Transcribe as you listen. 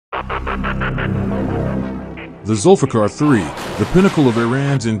The Zoulfiqar 3, the pinnacle of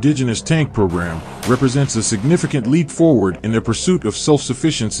Iran's indigenous tank program, represents a significant leap forward in their pursuit of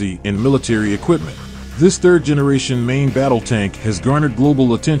self-sufficiency in military equipment. This third-generation main battle tank has garnered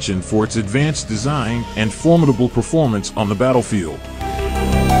global attention for its advanced design and formidable performance on the battlefield.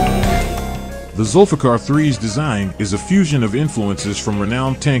 The Zoulfiqar 3's design is a fusion of influences from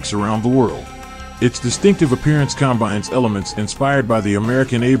renowned tanks around the world. Its distinctive appearance combines elements inspired by the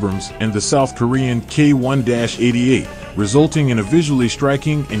American Abrams and the South Korean K-1-88, resulting in a visually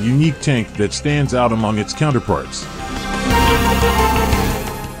striking and unique tank that stands out among its counterparts.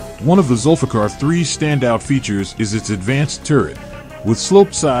 One of the Zoulfiqar 3's standout features is its advanced turret. With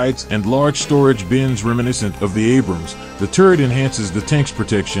sloped sides and large storage bins reminiscent of the Abrams, the turret enhances the tank's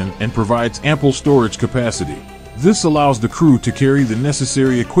protection and provides ample storage capacity. This allows the crew to carry the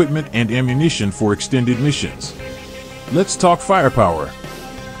necessary equipment and ammunition for extended missions. Let's talk firepower.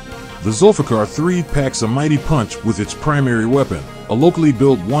 The Zoulfiqar 3 packs a mighty punch with its primary weapon, a locally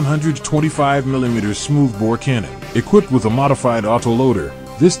built 125mm smoothbore cannon. Equipped with a modified autoloader,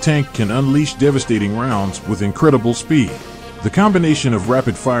 this tank can unleash devastating rounds with incredible speed. The combination of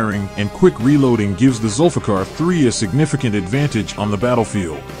rapid firing and quick reloading gives the Zoulfiqar 3 a significant advantage on the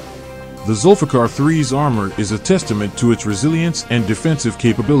battlefield. The Zoulfiqar 3's armor is a testament to its resilience and defensive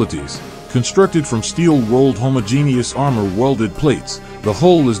capabilities. Constructed from steel-rolled homogeneous armor-welded plates, the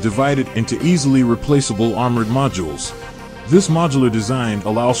hull is divided into easily replaceable armored modules. This modular design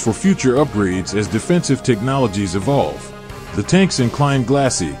allows for future upgrades as defensive technologies evolve. The tank's inclined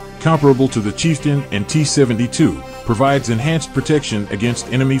glacis, comparable to the Chieftain and T-72, provides enhanced protection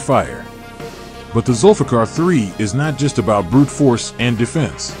against enemy fire. But the Zoulfiqar 3 is not just about brute force and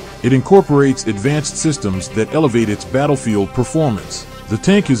defense. It incorporates advanced systems that elevate its battlefield performance. The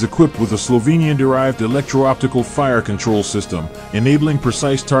tank is equipped with a Slovenian-derived electro-optical fire control system, enabling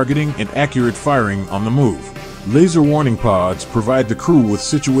precise targeting and accurate firing on the move. Laser warning pods provide the crew with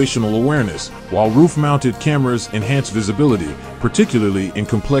situational awareness, while roof-mounted cameras enhance visibility, particularly in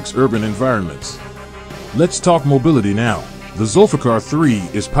complex urban environments. Let's talk mobility now. The Zoulfiqar 3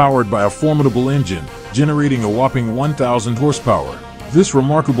 is powered by a formidable engine, generating a whopping 1,000 horsepower. This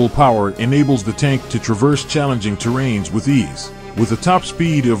remarkable power enables the tank to traverse challenging terrains with ease. With a top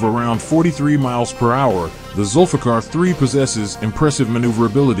speed of around 43 miles per hour, the Zoulfiqar 3 possesses impressive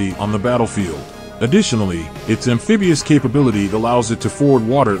maneuverability on the battlefield. Additionally, its amphibious capability allows it to ford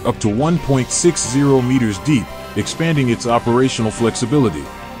water up to 1.60 meters deep, expanding its operational flexibility.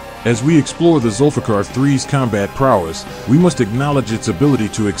 As we explore the Zoulfiqar 3's combat prowess, we must acknowledge its ability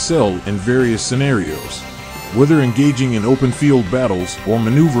to excel in various scenarios. Whether engaging in open field battles or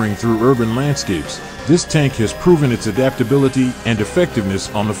maneuvering through urban landscapes, this tank has proven its adaptability and effectiveness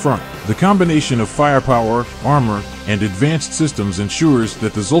on the front. The combination of firepower, armor, and advanced systems ensures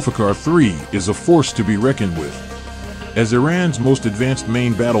that the Zoulfiqar 3 is a force to be reckoned with. As Iran's most advanced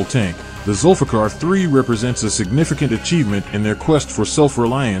main battle tank, the Zoulfiqar 3 represents a significant achievement in their quest for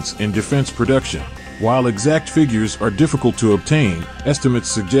self-reliance in defense production. While exact figures are difficult to obtain, estimates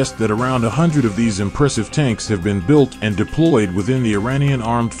suggest that around 100 of these impressive tanks have been built and deployed within the Iranian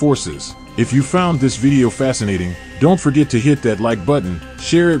armed forces. If you found this video fascinating, don't forget to hit that like button,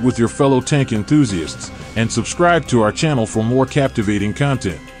 share it with your fellow tank enthusiasts, and subscribe to our channel for more captivating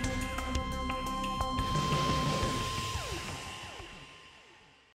content.